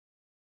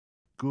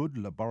good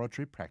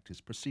laboratory practice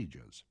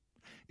procedures,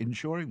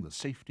 ensuring the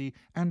safety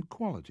and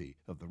quality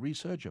of the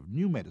research of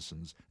new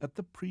medicines at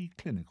the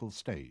preclinical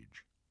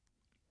stage.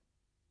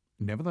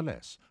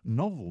 Nevertheless,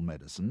 novel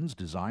medicines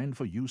designed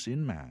for use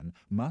in man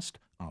must,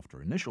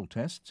 after initial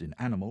tests in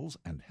animals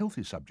and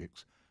healthy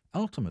subjects,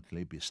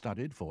 ultimately be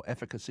studied for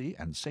efficacy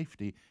and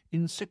safety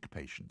in sick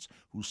patients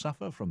who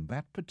suffer from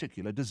that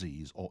particular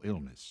disease or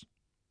illness.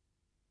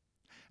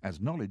 As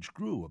knowledge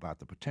grew about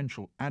the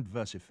potential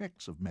adverse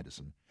effects of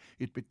medicine,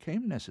 it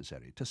became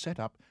necessary to set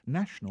up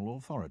national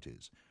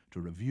authorities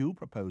to review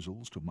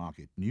proposals to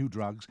market new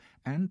drugs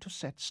and to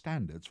set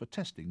standards for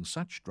testing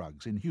such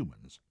drugs in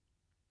humans.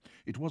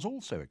 It was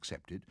also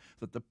accepted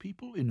that the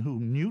people in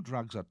whom new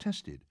drugs are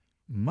tested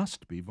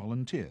must be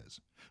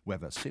volunteers,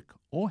 whether sick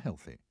or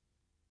healthy,